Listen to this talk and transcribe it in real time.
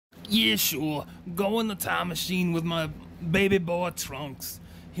Yeah, sure. Go in the time machine with my baby boy Trunks.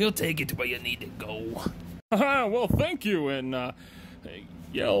 He'll take you to where you need to go. Well, thank you, and,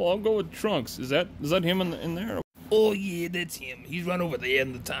 yeah, I'll go with Trunks. Is that him in there? Oh, yeah, that's him. He's right over there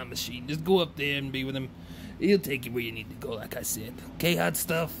in the time machine. Just go up there and be with him. He'll take you where you need to go, like I said. Okay, hot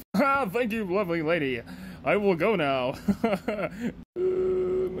stuff? Thank you, lovely lady. I will go now.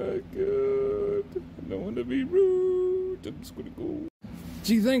 Oh, my God. I don't want to be rude. I'm just gonna go.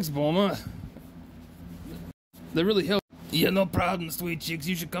 Gee, thanks, Bulma. That really helped. Yeah, no problem, sweet chicks.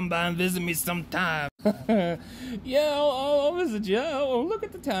 You should come by and visit me sometime. Yeah, I'll visit you. Oh, look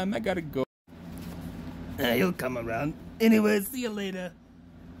at the time. I gotta go. He'll come around. Anyway, see you later.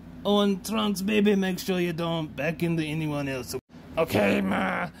 Oh, and Trunks, baby, make sure you don't back into anyone else. Okay,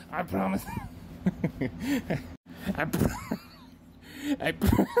 Ma. I promise.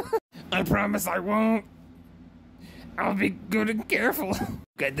 I promise I won't. I'll be good and careful.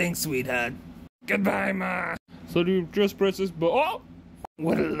 Okay, thanks, sweetheart. Goodbye, Ma. So do you just press this button? Oh!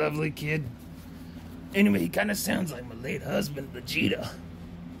 What a lovely kid. Anyway, he kind of sounds like my late husband, Vegeta.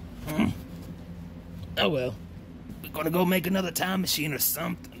 Oh well. We're gonna go make another time machine or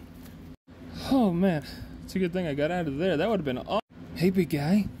something. Oh, man. It's a good thing I got out of there. That would have been awkward. Hey, big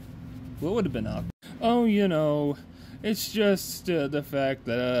guy. What would have been awkward? Oh, you know, it's just the fact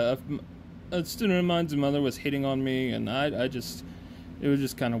that a student of mine's mother was hitting on me, and it was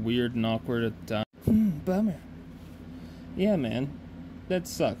just kind of weird and awkward at the time. Bummer. Yeah, man. That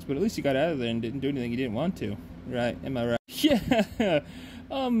sucks, but at least you got out of there and didn't do anything you didn't want to. Right? Am I right? Yeah!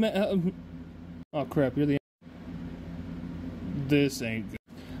 Oh, man. Oh, crap, you're the... This ain't good.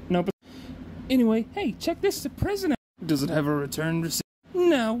 No, but... Anyway, hey, check this, the president. Does it have a return receipt?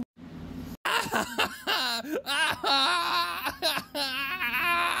 No.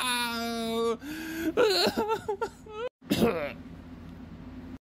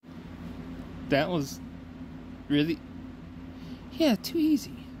 That was... really... Yeah, too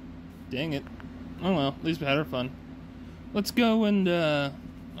easy. Dang it. Oh well, at least we had our fun. Let's go and, I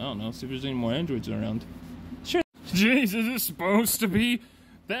don't know, see if there's any more androids around. Sure. Jeez, is this supposed to be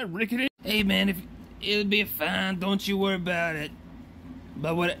that rickety? Hey man, it'll be fine, don't you worry about it.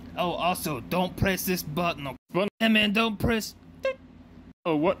 But what, oh, also, don't press this button. Button? Hey man, don't press...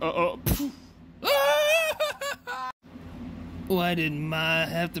 Oh, what, Why didn't Ma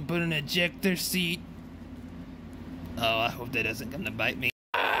have to put an ejector seat? Oh, I hope that doesn't come to bite me.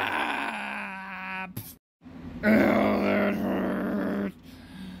 Oh, that hurt.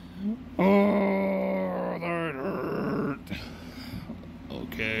 Oh, that hurt.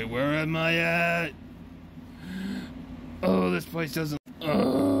 Okay, where am I at? Oh, this place doesn't...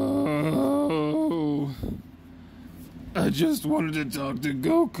 Oh, I just wanted to talk to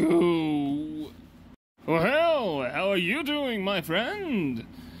Goku. Well, hell, how are you doing, my friend?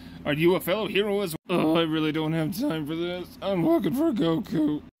 Are you a fellow hero as well? Oh, I really don't have time for this. I'm looking for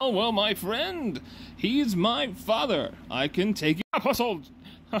Goku. Oh, well, my friend, he's my father. I can take you... Plus Ultra.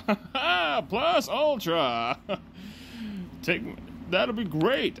 Plus Ultra. That'll be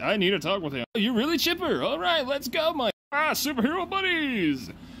great. I need to talk with him. Oh, you're really chipper. All right, let's go, my... superhero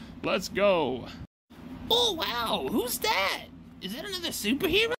buddies. Let's go. Oh, wow, who's that? Is that another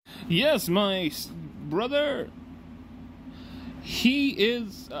superhero? Yes, my brother... He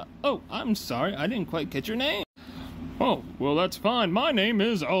is, oh, I'm sorry, I didn't quite catch your name. Oh, well, that's fine. My name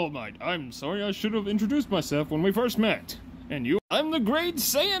is Allmight. I'm sorry, I should have introduced myself when we first met. And you, I'm the great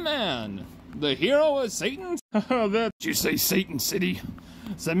Saiyaman, the hero of Satan. Did you say Satan City?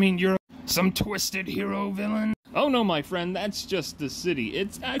 Does that mean you're some twisted hero villain? Oh, no, my friend, that's just the city.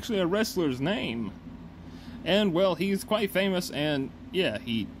 It's actually a wrestler's name. And, well, he's quite famous, and, yeah,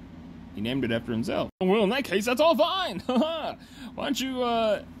 he named it after himself. Well, in that case, that's all fine. Why don't you,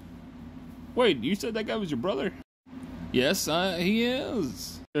 wait, you said that guy was your brother? Yes, he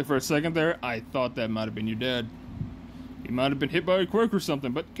is. For a second there, I thought that might have been your dad. He might have been hit by a quirk or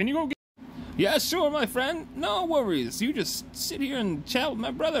something, but can you go get... Yeah, sure, my friend. No worries. You just sit here and chat with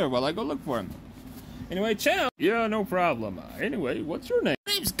my brother while I go look for him. Anyway, chat. Yeah, no problem. Anyway, what's your name?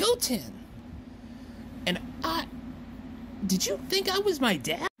 My name's Goten. And did you think I was my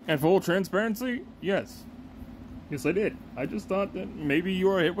dad? And full transparency, yes. Yes, I did. I just thought that maybe you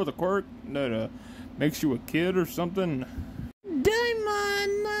were hit with a quirk that makes you a kid or something.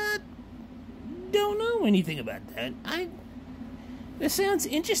 Daimon, don't know anything about that. That sounds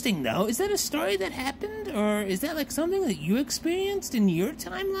interesting, though. Is that a story that happened, or is that like something that you experienced in your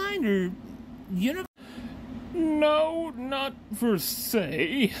timeline, or universe? No, not per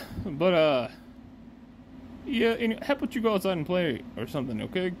se, but yeah, how about you go outside and play or something,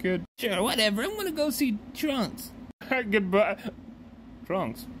 okay, kid? Sure, whatever. I'm gonna go see Trunks. Goodbye.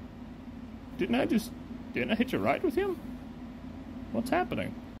 Trunks? Didn't I hitch a ride with him? What's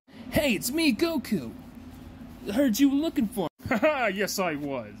happening? Hey, it's me, Goku. I heard you were looking for me. Haha, yes I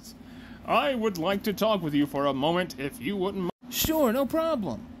was. I would like to talk with you for a moment, if you wouldn't mind. Sure, no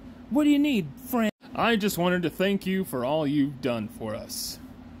problem. What do you need, friend? I just wanted to thank you for all you've done for us.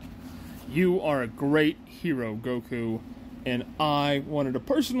 You are a great hero, Goku, and I wanted to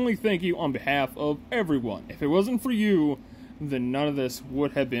personally thank you on behalf of everyone. If it wasn't for you, then none of this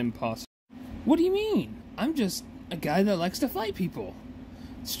would have been possible. What do you mean? I'm just a guy that likes to fight people.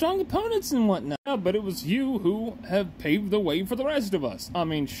 Strong opponents and whatnot. Yeah, but it was you who have paved the way for the rest of us. I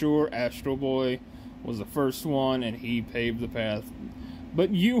mean, sure, Astro Boy was the first one, and he paved the path. But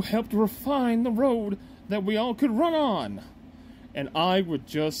you helped refine the road that we all could run on. And I would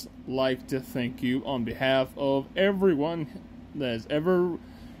just like to thank you on behalf of everyone that has ever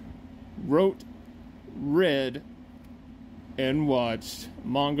wrote, read, and watched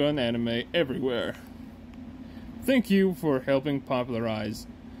manga and anime everywhere. Thank you for helping popularize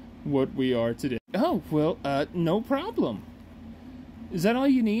what we are today. Oh, well, no problem. Is that all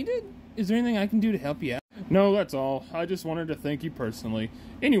you needed? Is there anything I can do to help you out? No, that's all. I just wanted to thank you personally.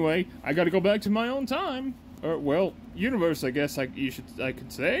 Anyway, I gotta go back to my own time. Or, well, universe, I guess I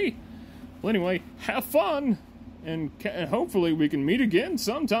could say. Well, anyway, have fun, and hopefully we can meet again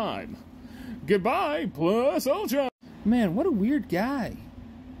sometime. Goodbye, Plus Ultra! Man, what a weird guy.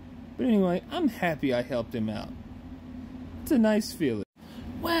 But anyway, I'm happy I helped him out. It's a nice feeling.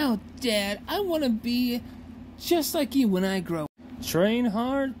 Wow, Dad, I want to be just like you when I grow up. Train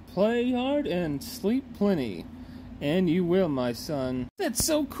hard, play hard, and sleep plenty. And you will, my son. That's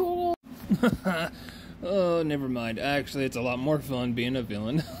so cool. Oh, never mind. Actually, it's a lot more fun being a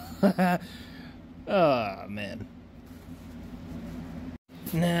villain. Ah, man.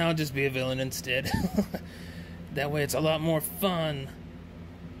 Nah, I'll just be a villain instead. That way it's a lot more fun.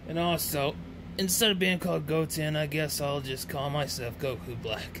 And also, instead of being called Goten, I guess I'll just call myself Goku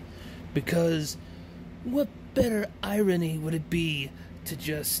Black. Because what better irony would it be to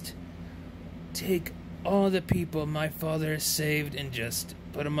just take all the people my father has saved and just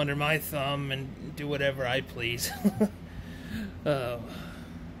put them under my thumb and do whatever I please. Oh.